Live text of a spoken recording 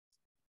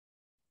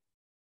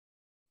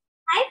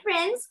Hi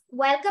friends,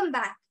 welcome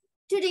back.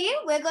 Today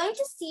we're going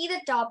to see the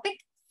topic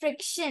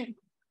friction.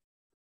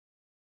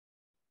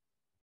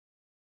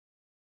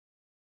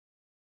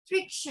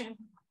 Friction.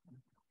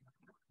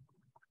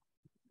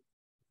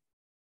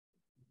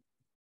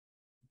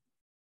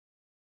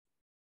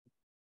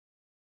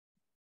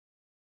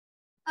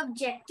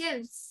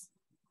 Objectives.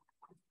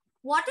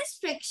 What is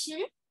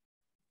friction?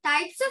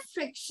 Types of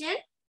friction.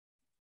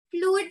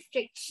 Fluid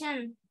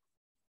friction.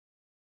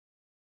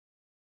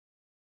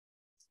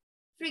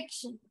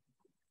 Friction.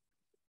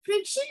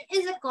 Friction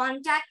is a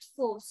contact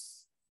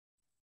force.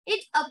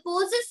 It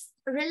opposes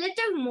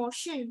relative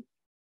motion.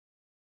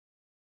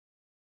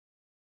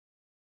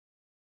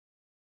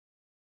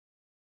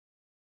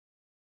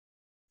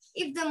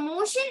 If the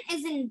motion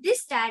is in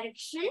this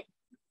direction,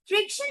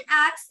 friction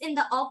acts in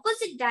the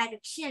opposite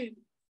direction.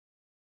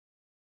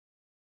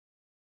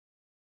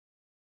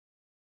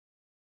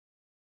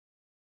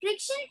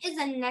 Friction is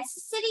a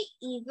necessary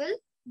evil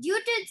due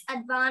to its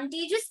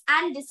advantages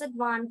and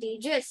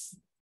disadvantages.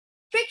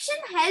 Friction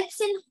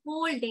helps in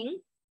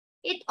holding.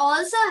 It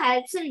also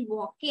helps in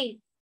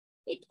walking.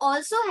 It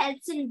also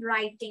helps in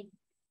writing.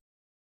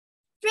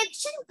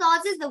 Friction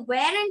causes the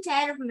wear and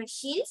tear of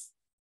machines.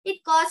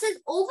 It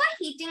causes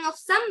overheating of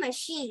some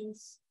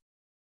machines.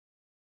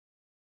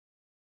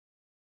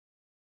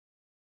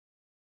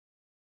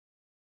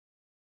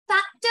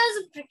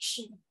 Factors of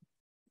friction.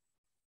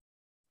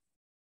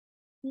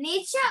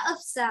 Nature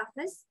of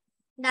surface,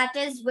 that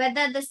is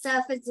whether the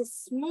surface is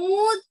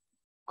smooth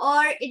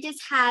or it is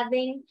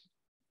having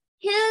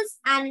hills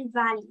and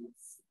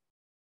valleys.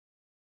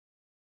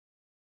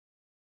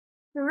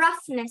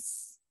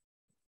 Roughness.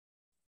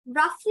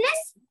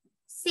 Roughness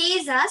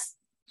says us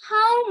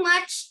how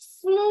much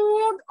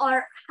smooth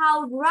or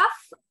how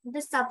rough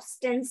the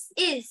substance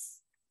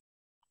is.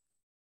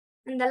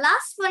 And the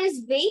last one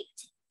is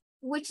weight,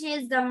 which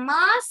is the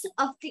mass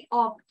of the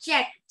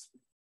object.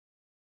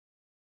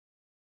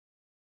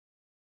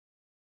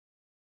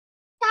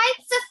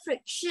 Types of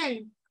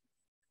friction.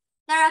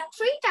 There are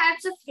three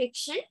types of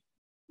friction.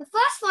 The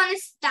first one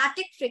is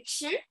static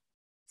friction.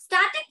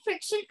 Static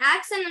friction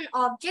acts on an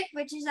object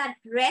which is at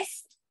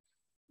rest,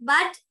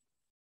 but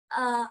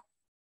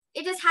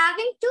it is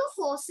having two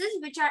forces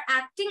which are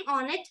acting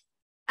on it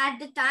at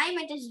the time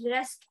it is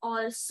rest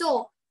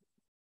also.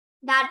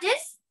 That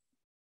is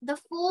the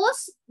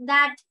force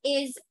that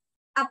is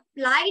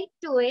applied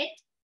to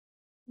it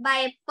by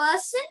a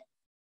person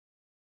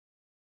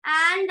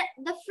and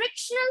the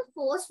frictional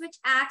force which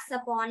acts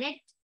upon it.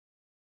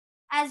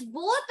 As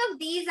both of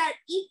these are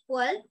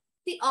equal,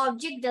 the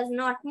object does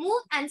not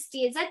move and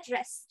stays at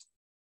rest.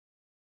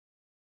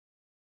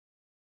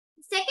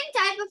 The second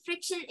type of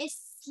friction is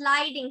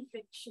sliding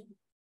friction.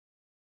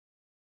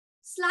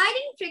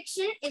 Sliding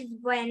friction is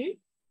when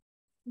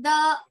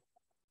the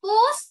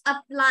force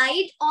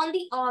applied on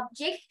the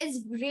object is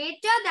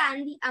greater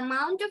than the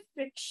amount of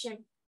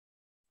friction.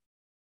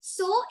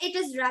 So it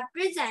is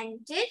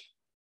represented.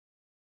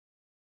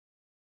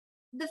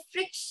 The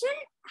friction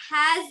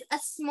has a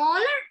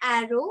smaller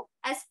arrow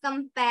as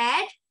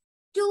compared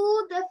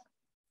to the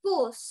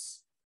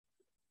force.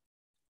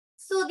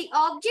 So the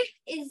object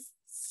is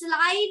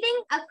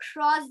sliding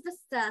across the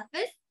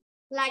surface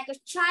like a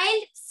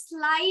child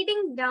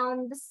sliding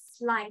down the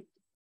slide.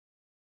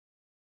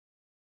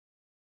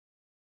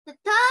 The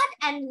third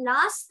and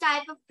last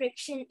type of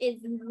friction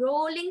is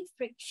rolling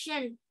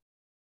friction.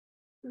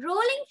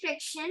 Rolling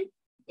friction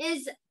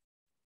is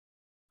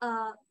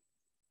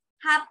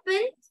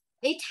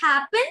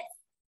happens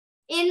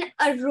in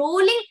a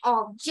rolling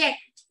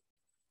object.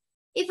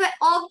 If an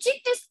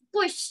object is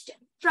pushed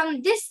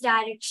from this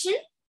direction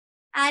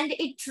and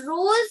it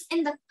rolls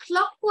in the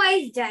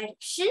clockwise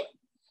direction,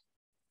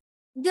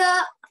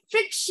 the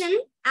friction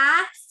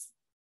acts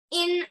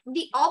in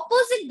the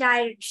opposite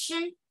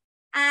direction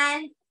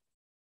and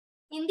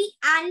in the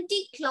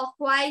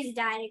anti-clockwise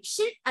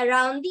direction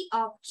around the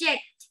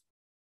object.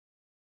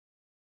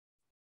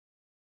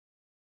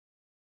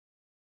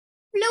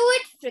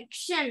 Fluid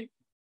friction.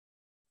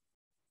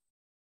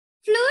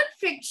 Fluid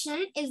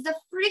friction is the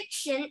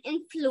friction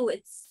in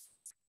fluids.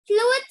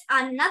 Fluids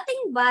are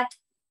nothing but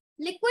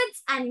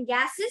liquids and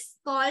gases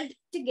called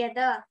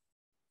together.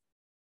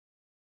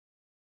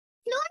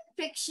 Fluid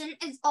friction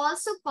is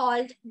also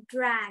called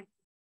drag.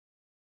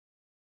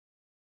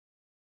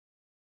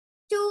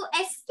 To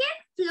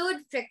escape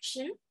fluid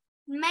friction,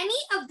 many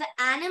of the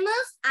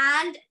animals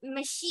and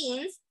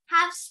machines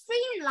have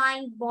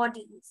streamlined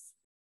bodies.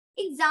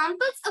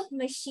 Examples of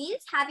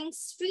machines having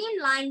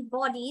streamlined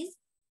bodies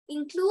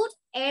include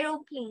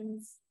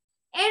aeroplanes.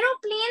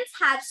 Aeroplanes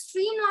have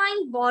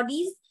streamlined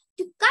bodies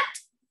to cut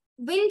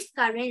wind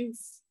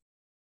currents.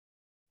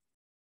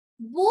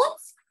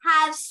 Boats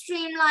have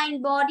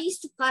streamlined bodies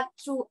to cut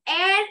through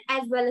air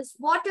as well as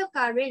water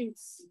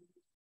currents.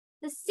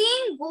 The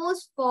same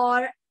goes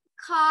for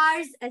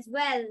cars as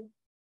well.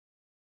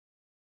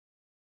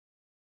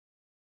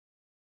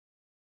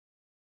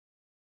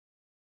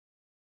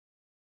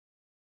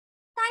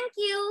 Thank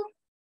you.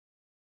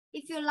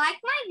 If you like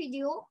my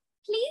video,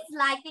 please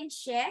like and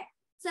share.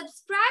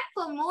 Subscribe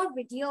for more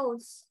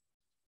videos.